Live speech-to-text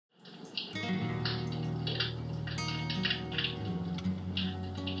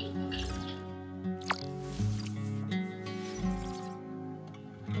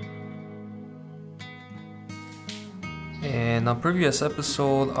In a previous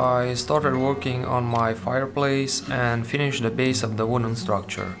episode, I started working on my fireplace and finished the base of the wooden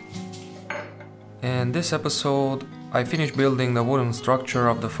structure. In this episode, I finished building the wooden structure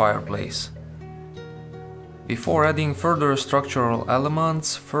of the fireplace. Before adding further structural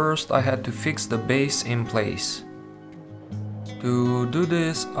elements, first I had to fix the base in place. To do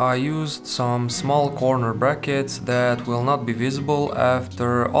this, I used some small corner brackets that will not be visible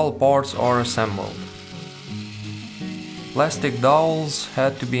after all parts are assembled. Plastic dowels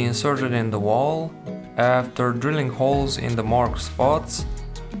had to be inserted in the wall after drilling holes in the marked spots,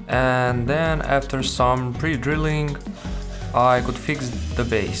 and then after some pre-drilling I could fix the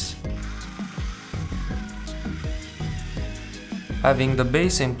base. Having the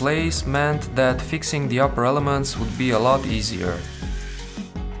base in place meant that fixing the upper elements would be a lot easier.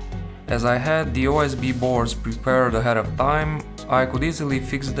 As I had the OSB boards prepared ahead of time, I could easily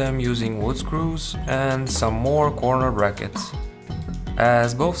fix them using wood screws and some more corner brackets.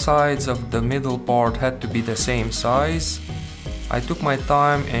 As both sides of the middle part had to be the same size, I took my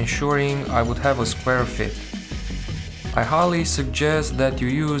time ensuring I would have a square fit. I highly suggest that you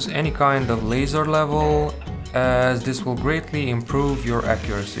use any kind of laser level, as this will greatly improve your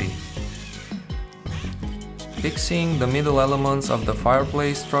accuracy. Fixing the middle elements of the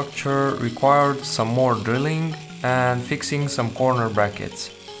fireplace structure required some more drilling and fixing some corner brackets.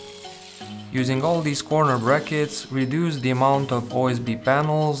 Using all these corner brackets reduced the amount of OSB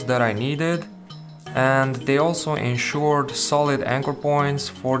panels that I needed, and they also ensured solid anchor points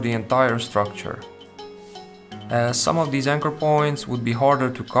for the entire structure. As some of these anchor points would be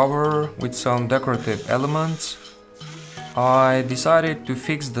harder to cover with some decorative elements, I decided to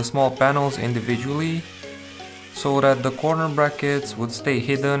fix the small panels individually so that the corner brackets would stay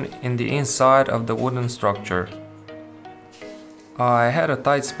hidden in the inside of the wooden structure. I had a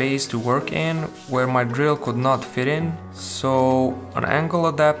tight space to work in where my drill could not fit in, so an angle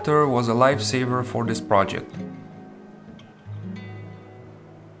adapter was a lifesaver for this project.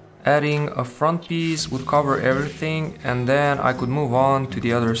 Adding a front piece would cover everything, and then I could move on to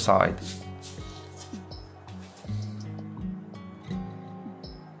the other side.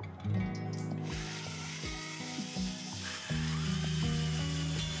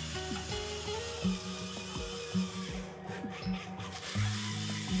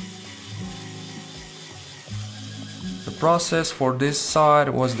 The process for this side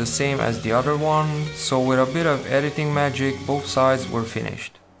was the same as the other one, so with a bit of editing magic both sides were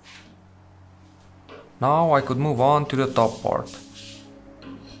finished. Now I could move on to the top part.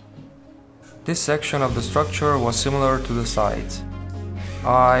 This section of the structure was similar to the sides.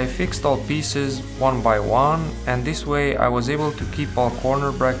 I fixed all pieces one by one, and this way I was able to keep all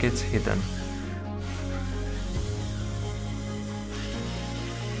corner brackets hidden.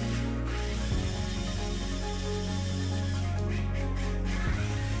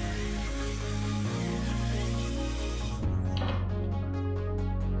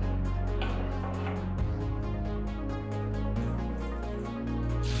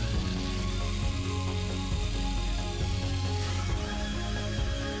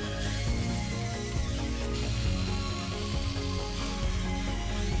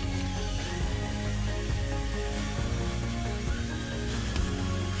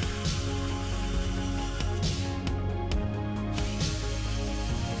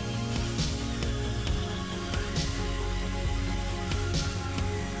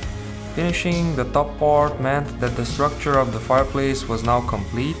 Finishing the top part meant that the structure of the fireplace was now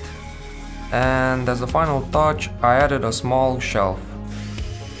complete, and as a final touch I added a small shelf.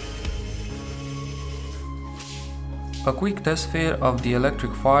 A quick test fit of the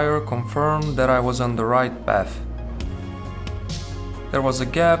electric fire confirmed that I was on the right path. There was a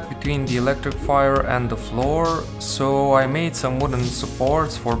gap between the electric fire and the floor, so I made some wooden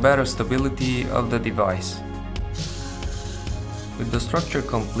supports for better stability of the device. With the structure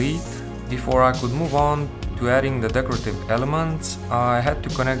complete, before I could move on to adding the decorative elements, I had to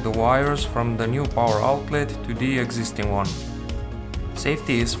connect the wires from the new power outlet to the existing one.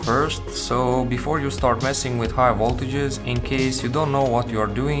 Safety is first, so before you start messing with high voltages, in case you don't know what you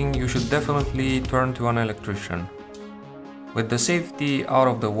are doing, you should definitely turn to an electrician. With the safety out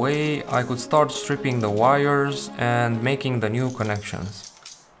of the way, I could start stripping the wires and making the new connections.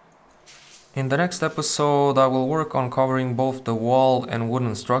 In the next episode, I will work on covering both the wall and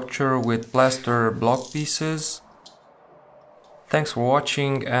wooden structure with plaster block pieces. Thanks for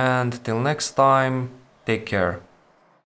watching, and till next time, take care.